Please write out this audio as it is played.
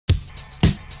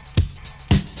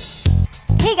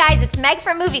Hey guys, it's Meg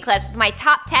from Movie Clips with my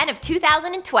top 10 of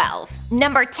 2012.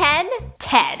 Number 10,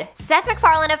 Ted. Seth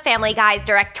MacFarlane of Family Guy's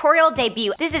directorial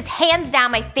debut. This is hands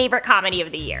down my favorite comedy of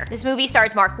the year. This movie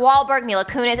stars Mark Wahlberg, Mila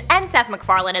Kunis, and Seth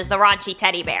MacFarlane as the raunchy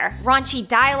teddy bear. Raunchy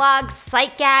dialogue,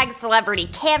 sight gags, celebrity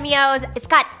cameos. It's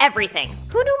got everything.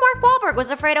 Who knew Mark Wahlberg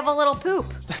was afraid of a little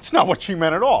poop? That's not what she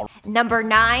meant at all. Number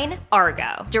 9,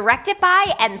 Argo. Directed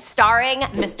by and starring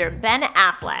Mr. Ben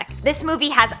Affleck. This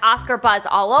movie has Oscar buzz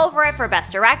all over it for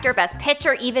Best Director, Best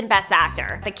Picture, even Best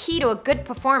Actor. The key to a good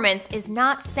performance is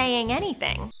not saying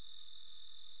anything.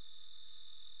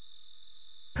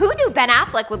 Who knew Ben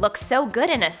Affleck would look so good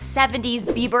in a 70s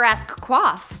Bieber-esque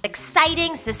coif?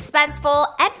 Exciting, suspenseful,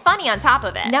 and funny on top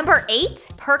of it. Number 8,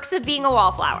 Perks of Being a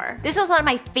Wallflower. This was one of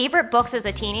my favorite books as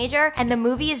a teenager, and the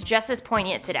movie is just as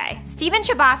poignant today. Stephen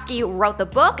Chbosky wrote the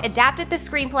book, adapted the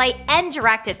screenplay, and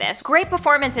directed this. Great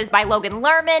performances by Logan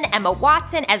Lerman, Emma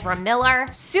Watson, Ezra Miller.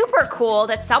 Super cool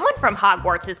that someone from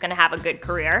Hogwarts is gonna have a good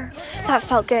career. That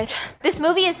felt good. This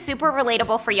movie is super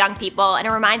relatable for young people, and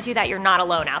it reminds you that you're not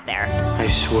alone out there. I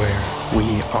swear,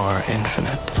 we are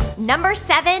infinite. Number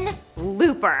 7,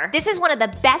 Looper. This is one of the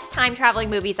best time-traveling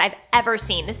movies I've ever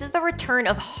seen. This is the return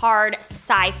of hard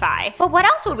sci-fi. But what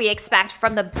else would we expect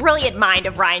from the brilliant mind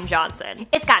of Rian Johnson?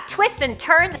 It's got twists and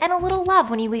turns and a little love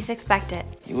when you least expect it.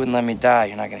 You wouldn't let me die,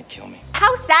 you're not gonna kill me.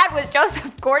 How sad was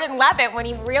Joseph Gordon-Levitt when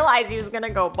he realized he was gonna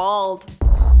go bald?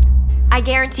 I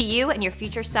guarantee you and your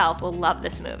future self will love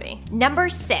this movie. Number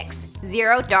 6,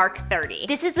 Zero Dark 30.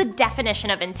 This is the definition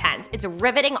of intense. It's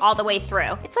riveting all the way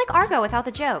through. It's like Argo without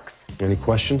the jokes. Any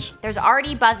questions? There's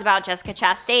already buzz about Jessica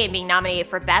Chastain being nominated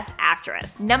for Best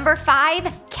Actress. Number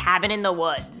 5, Cabin in the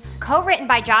Woods. Co-written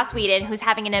by Joss Whedon, who's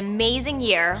having an amazing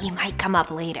year. He might come up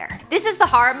later. This is the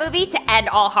horror movie to end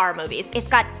all horror movies. It's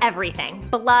got everything.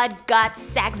 Blood, guts,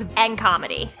 sex, and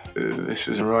comedy. This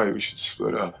isn't right, we should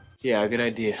split up. Yeah, good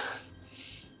idea.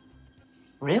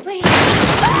 Really?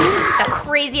 The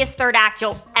craziest third act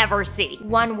you'll ever see.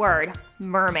 One word,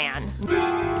 merman.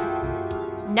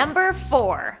 Number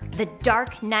 4, The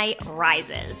Dark Knight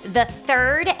Rises. The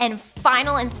third and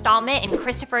final installment in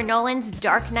Christopher Nolan's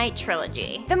Dark Knight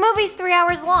trilogy. The movie's 3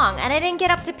 hours long, and I didn't get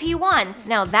up to pee once.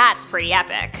 Now that's pretty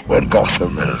epic. When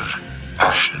Gotham is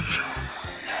ashes,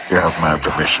 you have my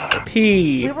permission to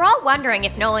Pee. We were all wondering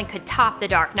if Nolan could top The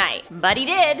Dark Knight, but he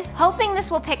did. Hoping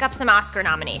this will pick up some Oscar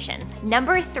nominations.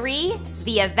 Number 3,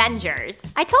 The Avengers.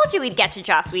 I told you we'd get to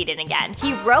Joss Whedon again.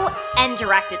 He wrote and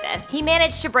directed this. He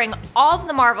managed to bring all of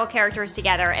the Marvel characters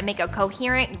together and make a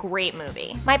coherent, great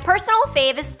movie. My personal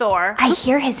fave is Thor. I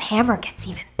hear his hammer gets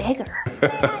even bigger.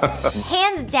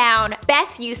 Hands down,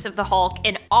 best use of the Hulk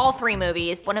in all 3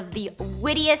 movies. One of the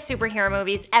wittiest superhero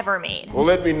movies ever made. Well,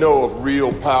 let me know if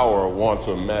Real Power wants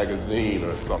a magazine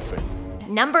or something.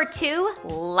 Number 2,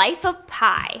 Life of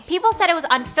Pi. People said it was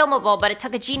unfilmable, but it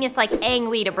took a genius like Ang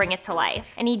Lee to bring it to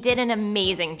life, and he did an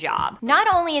amazing job.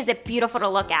 Not only is it beautiful to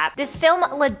look at, this film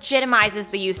legitimizes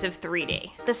the use of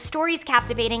 3D. The story's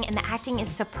captivating and the acting is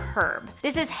superb.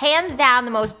 This is hands down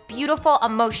the most beautiful,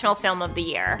 emotional film of the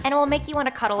year, and it will make you want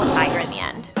to cuddle a tiger in the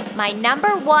end. My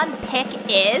number 1 pick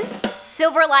is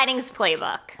Silver Linings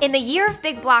Playbook. In the year of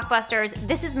big blockbusters,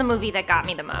 this is the movie that got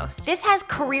me the most. This has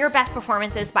career best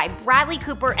performances by Bradley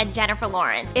Cooper and Jennifer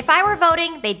Lawrence. If I were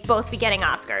voting, they'd both be getting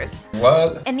Oscars.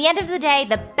 What? In the end of the day,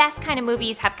 the best kind of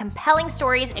movies have compelling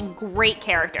stories and great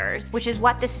characters, which is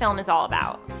what this film is all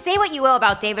about. Say what you will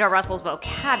about David O. Russell's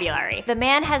vocabulary. The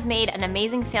man has made an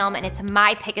amazing film, and it's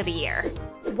my pick of the year.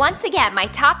 Once again, my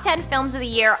top 10 films of the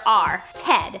year are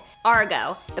Ted,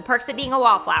 Argo, The Perks of Being a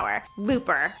Wallflower,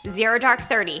 Looper, Zero Dark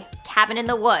 30, Cabin in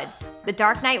the Woods, The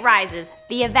Dark Knight Rises,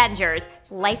 The Avengers,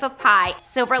 Life of Pi,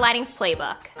 Silver Linings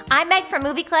Playbook. I'm Meg from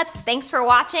Movie Clips. Thanks for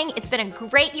watching. It's been a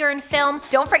great year in film.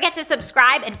 Don't forget to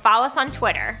subscribe and follow us on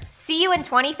Twitter. See you in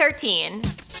 2013.